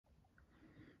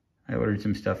I ordered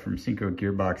some stuff from Synchro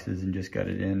Gearboxes and just got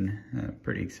it in.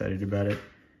 Pretty excited about it.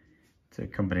 It's a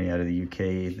company out of the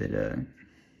UK that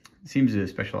seems to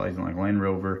specialize in like Land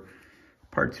Rover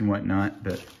parts and whatnot.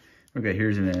 But okay,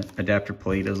 here's an adapter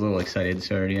plate. I was a little excited,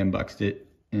 so I already unboxed it.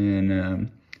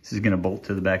 And this is gonna bolt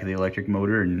to the back of the electric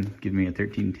motor and give me a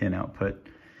 1310 output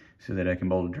so that I can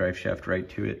bolt a drive shaft right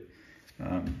to it.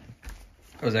 I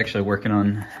was actually working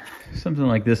on something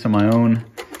like this on my own.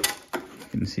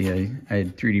 You can see I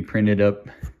had 3D printed up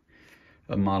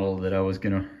a model that I was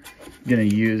gonna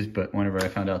use, but whenever I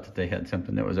found out that they had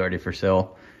something that was already for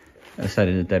sale, I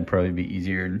decided that that'd probably be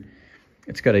easier. And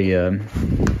it's got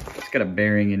a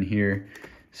bearing in here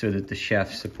so that the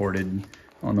shaft's supported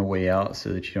on the way out,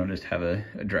 so that you don't just have a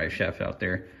drive shaft out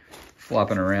there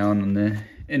flopping around on the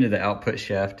end of the output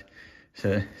shaft.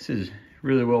 So this is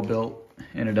really well built,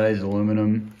 anodized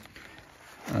aluminum.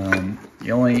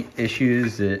 The only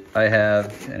issues that I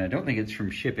have, and I don't think it's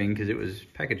from shipping because it was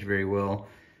packaged very well,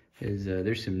 is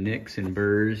there's some nicks and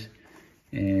burrs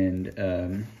and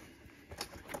a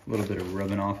little bit of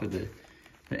rubbing off of the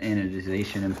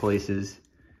anodization in places.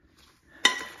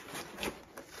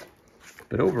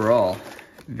 But overall,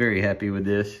 very happy with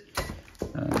this.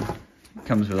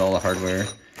 Comes with all the hardware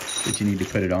that you need to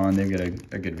put it on. They've got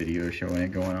a good video showing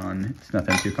it going on. It's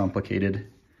nothing too complicated.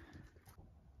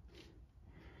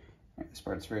 This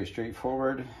part's very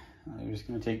straightforward. You're just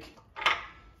going to take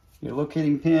your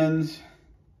locating pins,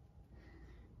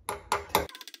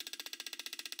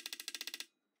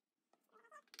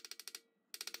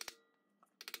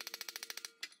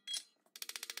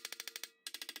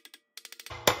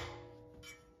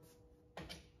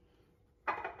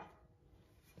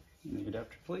 and the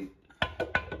adapter plate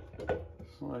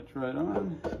slides right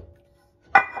on.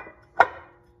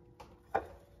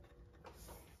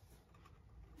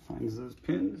 Finds those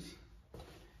pins,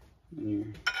 and your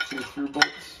two through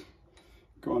bolts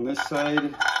go on this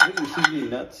side. I didn't receive any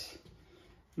nuts.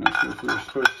 I'm not sure if we were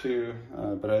supposed to,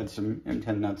 but I had some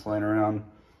M10 nuts lying around.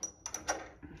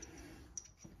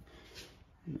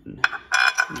 And then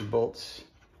these bolts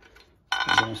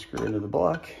are going to screw into the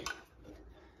block.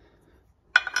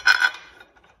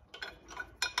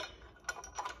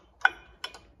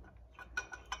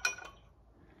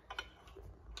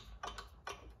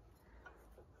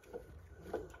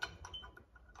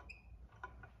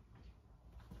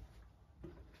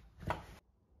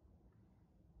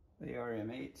 They are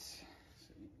M8s.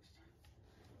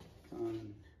 So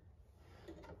I'm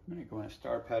going to go in a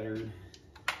star pattern.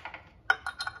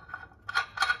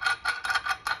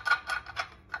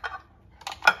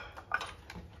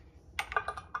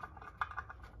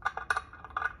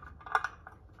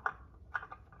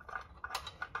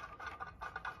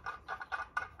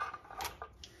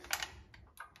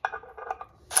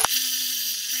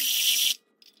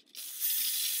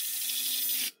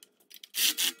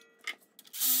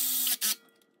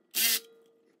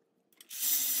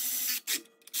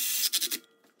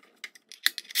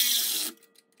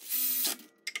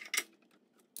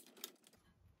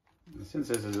 Since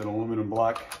this is an aluminum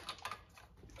block,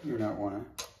 you're not going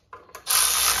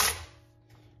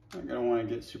to want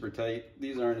to get super tight.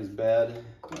 These aren't as bad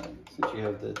since you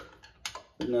have the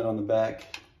nut on the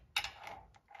back,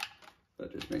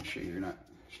 but just make sure you're not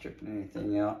stripping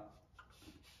anything out.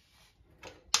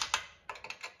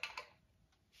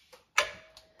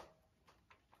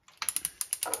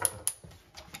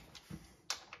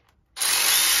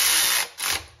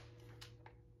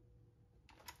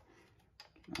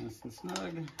 Nice and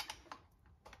snug.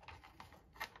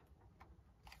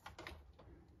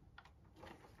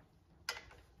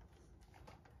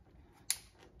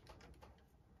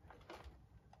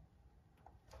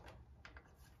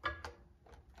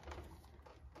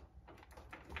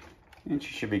 And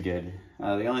she should be good.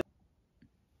 Okay,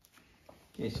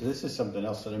 so this is something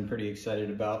else that I'm pretty excited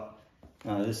about.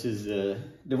 This is the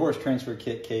divorce transfer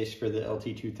kit case for the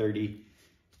LT230.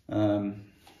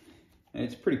 And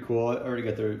it's pretty cool. I already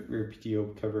got the rear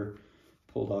PTO cover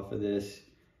pulled off of this.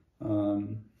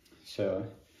 So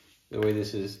the way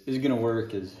this is going to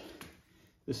work is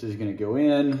this is going to go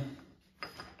in.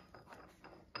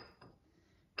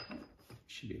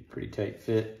 Should be a pretty tight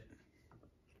fit.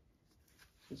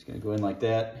 So it's going to go in like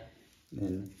that. And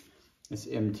then this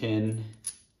M10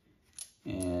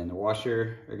 and the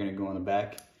washer are going to go on the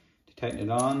back to tighten it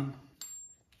on.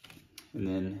 And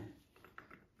then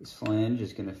this flange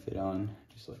is going to fit on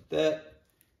just like that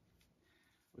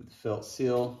with the felt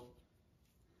seal,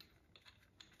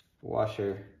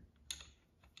 washer,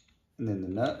 and then the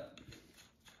nut.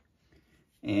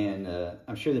 And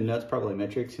I'm sure the nut's probably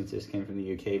metric since this came from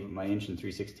the UK, but my 1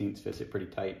 3/16 fits it pretty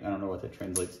tight. I don't know what that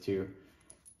translates to.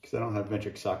 because I don't have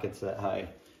metric sockets that high.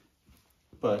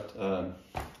 But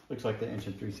looks like the 1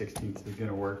 3/16 is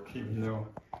gonna work, even though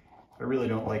I really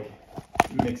don't like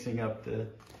mixing up the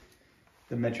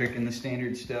metric and the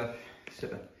standard stuff.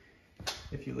 So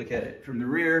if you look at it from the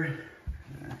rear,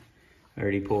 I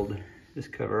already pulled this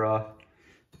cover off.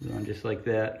 It's on just like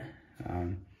that.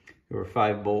 There were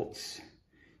 5 bolts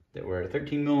that were a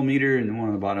 13mm, and the one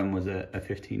on the bottom was a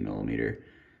 15mm.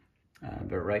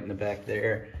 But right in the back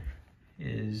there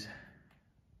is,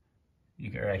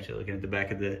 you are actually looking at the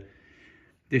back of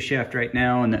this shaft right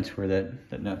now, and that's where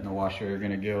that nut and the washer are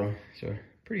gonna go. So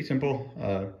pretty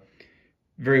simple,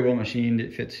 very well machined.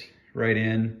 It fits right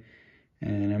in,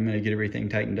 and I'm gonna get everything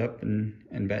tightened up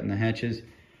and batten the hatches.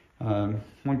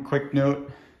 One quick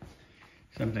note,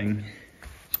 something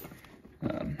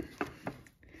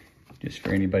just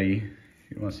for anybody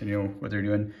who wants to know what they're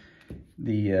doing.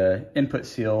 The input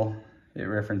seal it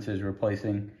references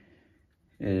replacing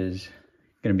is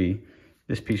gonna be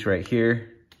this piece right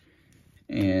here.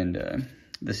 And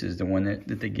this is the one that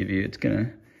they give you. It's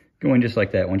gonna go in just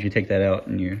like that. Once you take that out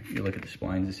and you look at the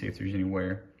splines to see if there's any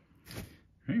wear.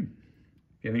 All right.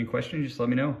 If you have any questions, just let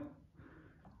me know.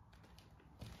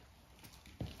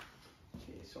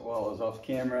 Okay, so while I was off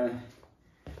camera,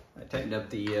 I tightened up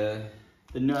the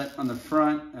nut on the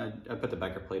front. I put the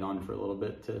backer plate on for a little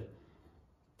bit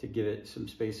to give it some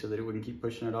space so that it wouldn't keep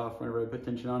pushing it off whenever I put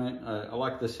tension on it. I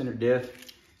locked the center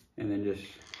diff and then just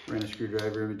ran a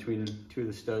screwdriver in between 2 of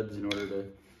the studs in order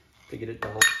to get it to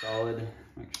hold solid.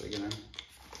 I'm actually gonna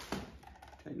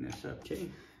tighten this up. Okay,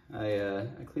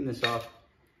 I cleaned this off.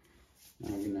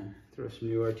 I'm gonna throw some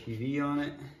new RTV on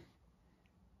it.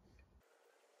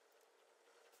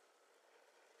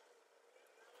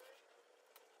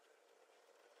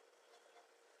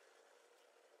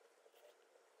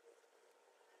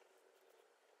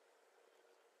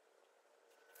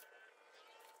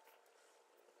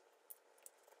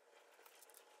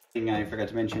 Thing I forgot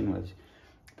to mention was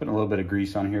putting a little bit of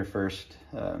grease on here first.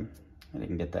 I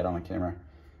didn't get that on the camera,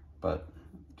 but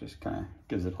just kind of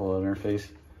gives it a whole interface.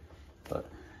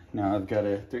 But now I've got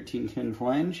a 1310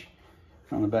 flange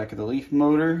on the back of the leaf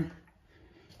motor,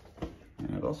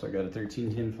 and I've also got a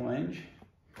 1310 flange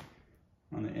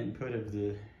on the input of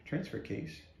the transfer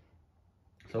case.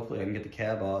 So hopefully I can get the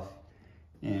cab off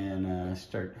and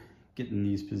start getting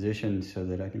these positioned so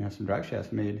that I can have some drive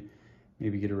shafts made.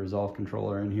 Maybe get a resolve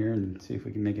controller in here and see if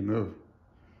we can make it move.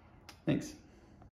 Thanks.